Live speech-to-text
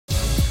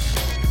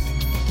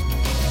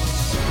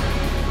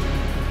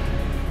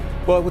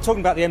Well, we're talking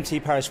about the MT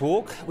Parish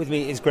Walk. With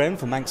me is Graham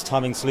from Manx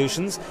Timing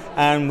Solutions,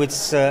 and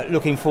we're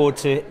looking forward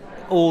to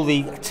all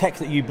the tech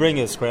that you bring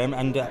us, Graham.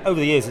 And over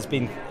the years, it's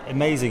been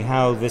amazing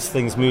how this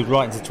thing's moved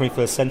right into the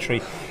 21st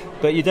century.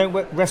 But you don't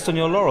rest on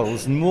your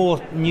laurels.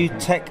 More new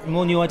tech,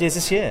 more new ideas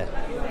this year.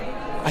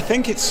 I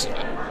think it's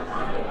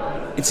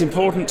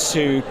important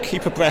to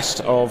keep abreast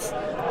of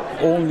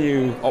all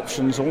new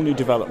options, all new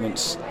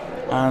developments,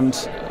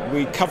 and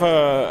we cover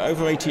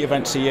over 80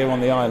 events a year on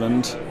the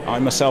island. I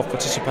myself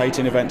participate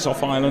in events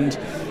off island.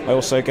 I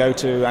also go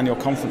to annual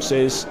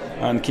conferences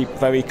and keep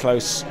very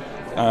close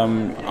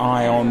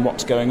eye on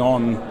what's going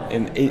on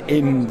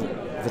in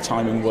the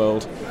timing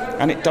world,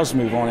 and it does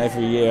move on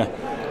every year,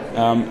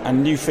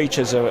 and new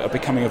features are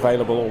becoming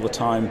available all the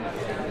time.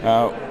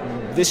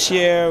 This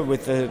year,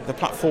 with the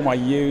platform I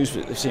use,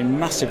 we've seen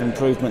massive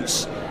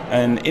improvements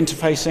in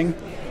interfacing,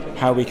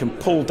 how we can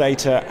pull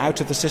data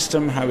out of the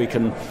system, how we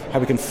can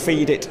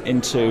feed it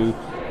into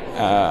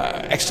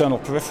external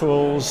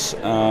peripherals,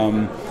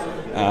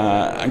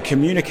 and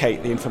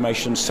communicate the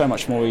information so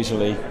much more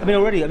easily. I mean,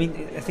 already,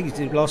 I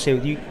think last year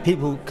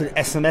people could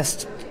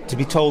SMS to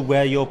be told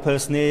where your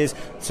person is,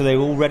 so they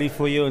were all ready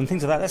for you and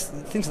things like that.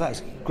 Things like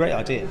that is great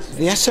ideas.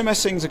 The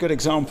SMSing is a good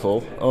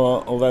example,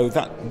 although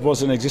that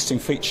was an existing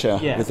feature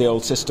with the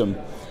old system.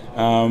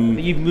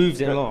 But you've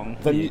moved it along.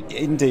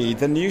 Indeed.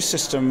 The new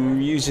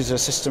system uses a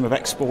system of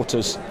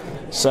exporters,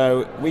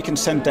 so we can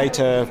send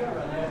data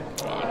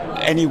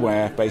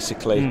anywhere,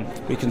 basically.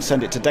 We can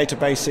send it to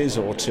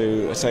databases or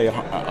to, say,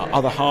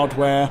 other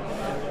hardware,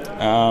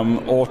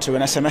 or to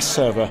an SMS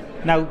server.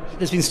 Now,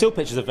 there's been still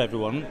pictures of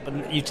everyone,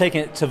 but you've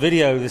taken it to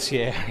video this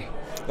year.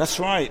 That's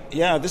right,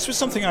 yeah. This was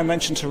something I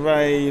mentioned to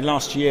Ray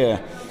last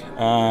year,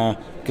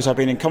 because I've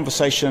been in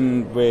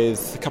conversation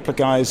with a couple of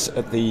guys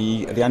at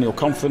the annual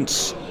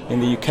conference in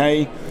the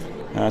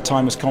UK,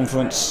 Timers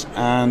Conference,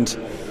 and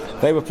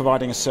they were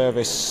providing a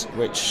service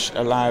which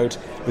allowed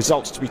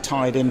results to be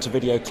tied into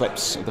video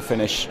clips at the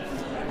finish.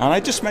 And I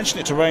just mentioned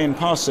it to Ray in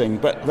passing,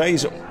 but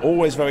Ray's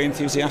always very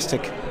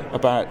enthusiastic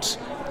about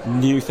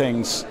new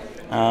things.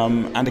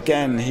 And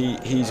again,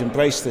 he's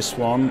embraced this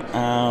one.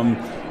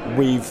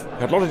 We've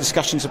had a lot of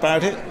discussions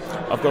about it.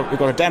 We've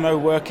got a demo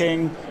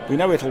working. We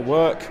know it'll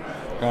work.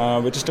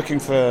 We're just looking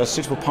for a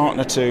suitable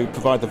partner to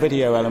provide the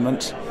video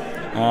element,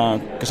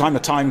 because I'm a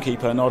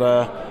timekeeper, not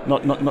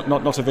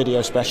a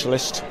video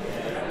specialist.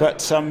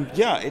 But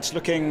it's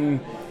looking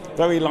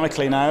very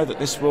likely now that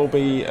this will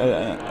be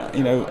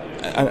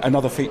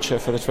another feature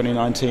for the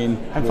 2019.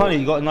 And finally,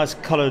 you've got a nice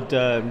coloured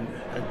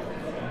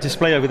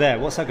display over there.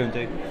 What's that going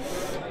to do?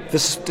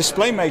 This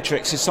display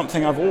matrix is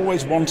something I've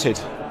always wanted,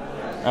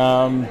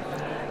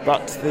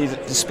 but the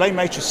display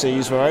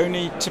matrices were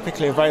only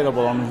typically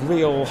available on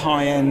real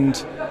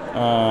high-end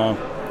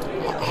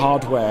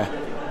hardware,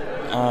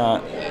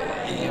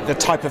 the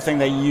type of thing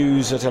they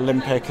use at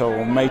Olympic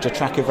or major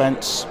track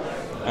events,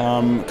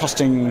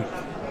 costing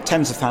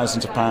tens of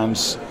thousands of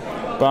pounds.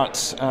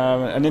 But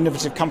an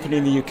innovative company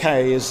in the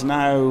UK has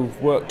now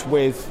worked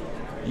with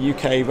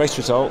UK Race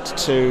Result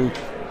to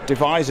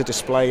devise a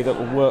display that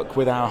will work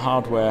with our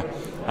hardware,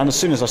 and as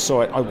soon as I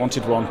saw it I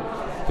wanted one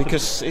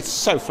because it's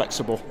so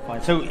flexible.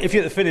 Right. So if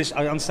you're at the finish,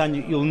 I understand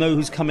you'll know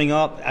who's coming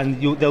up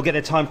and they'll get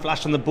their time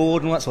flashed on the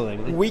board and all that sort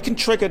of thing. We can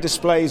trigger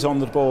displays on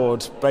the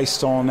board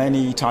based on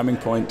any timing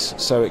point,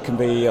 so it can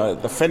be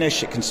the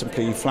finish, it can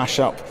simply flash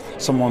up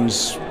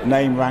someone's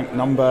name, rank,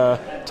 number,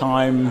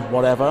 time,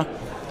 whatever.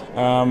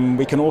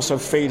 We can also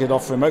feed it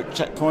off remote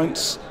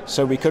checkpoints,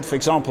 so we could, for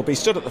example, be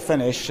stood at the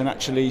finish and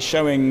actually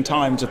showing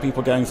time to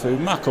people going through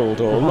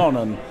Mackle or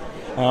Lonnon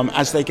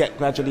as they get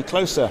gradually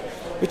closer,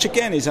 which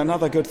again is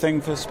another good thing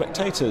for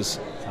spectators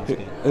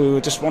who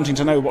are just wanting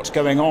to know what's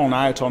going on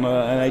out on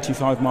an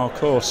 85-mile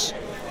course.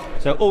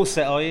 So all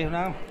set, are you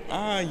now?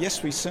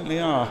 Yes, we certainly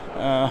are.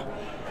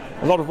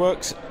 A lot of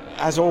work,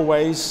 as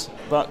always,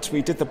 but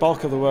we did the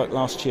bulk of the work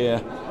last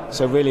year,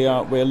 so really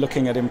we're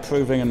looking at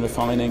improving and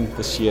refining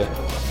this year.